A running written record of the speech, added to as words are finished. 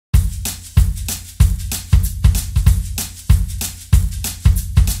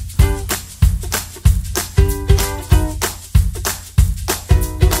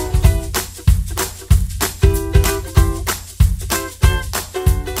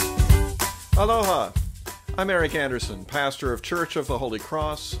Aloha! I'm Eric Anderson, pastor of Church of the Holy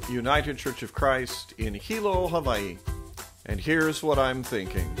Cross, United Church of Christ in Hilo, Hawaii. And here's what I'm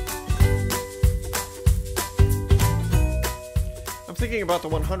thinking. I'm thinking about the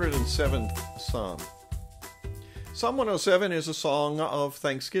 107th Psalm. Psalm 107 is a song of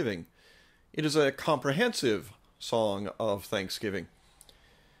thanksgiving. It is a comprehensive song of thanksgiving,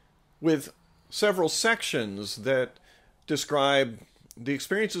 with several sections that describe the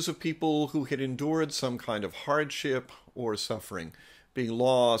experiences of people who had endured some kind of hardship or suffering, being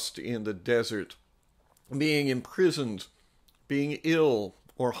lost in the desert, being imprisoned, being ill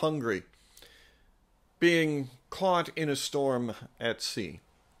or hungry, being caught in a storm at sea.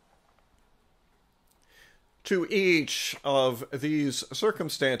 To each of these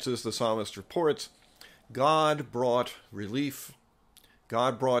circumstances, the psalmist reports, God brought relief,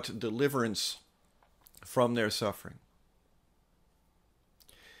 God brought deliverance from their suffering.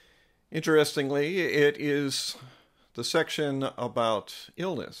 Interestingly, it is the section about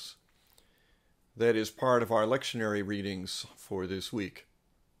illness that is part of our lectionary readings for this week.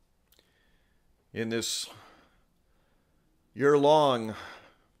 In this year-long,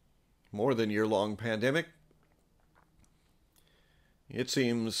 more than year-long pandemic, it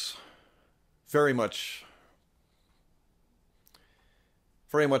seems very much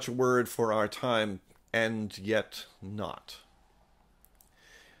a word for our time, and yet not.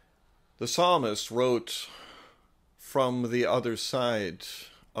 The psalmist wrote from the other side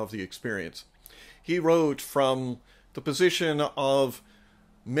of the experience. He wrote from the position of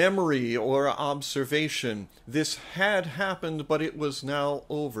memory or observation. This had happened, but it was now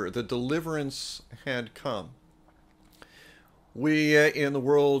over. The deliverance had come. We in the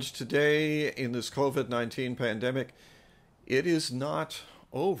world today, in this COVID-19 pandemic, it is not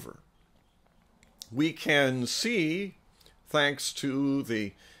over. We can see, thanks to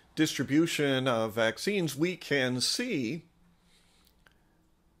the distribution of vaccines, we can see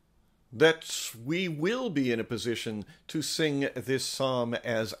that we will be in a position to sing this psalm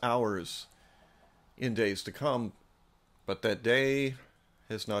as ours in days to come, but that day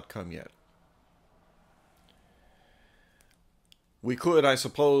has not come yet. We could, I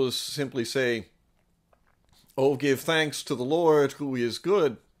suppose, simply say, "Oh, give thanks to the Lord who is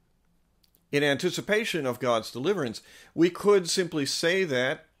good," in anticipation of God's deliverance. We could simply say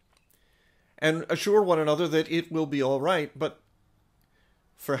that and assure one another that it will be all right, but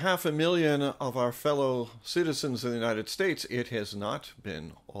for 500,000 of our fellow citizens in the United States, it has not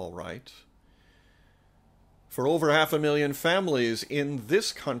been all right. For over 500,000 families in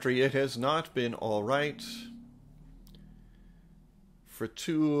this country, it has not been all right. For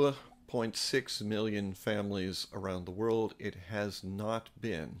 2.6 million families around the world, it has not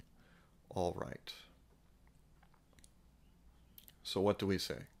been all right. So what do we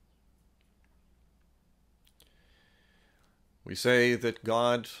say? We say that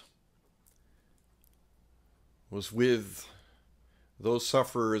God was with those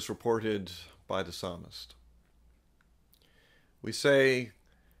sufferers reported by the psalmist. We say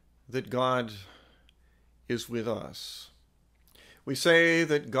that God is with us. We say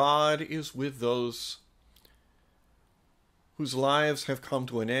that God is with those whose lives have come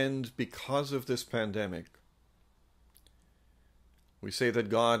to an end because of this pandemic. We say that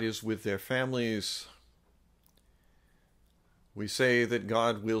God is with their families. We say that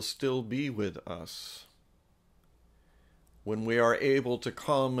God will still be with us when we are able to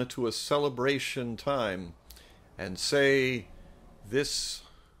come to a celebration time and say, this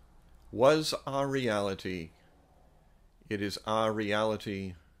was our reality. It is our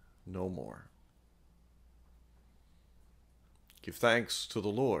reality no more. Give thanks to the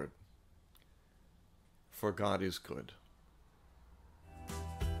Lord, for God is good.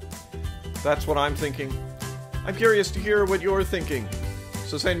 That's what I'm thinking. I'm curious to hear what you're thinking,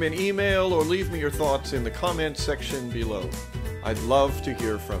 so send me an email or leave me your thoughts in the comments section below. I'd love to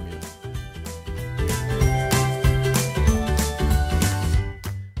hear from you.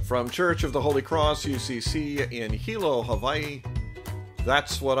 From Church of the Holy Cross, UCC in Hilo, Hawaii,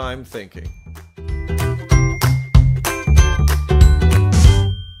 that's what I'm thinking.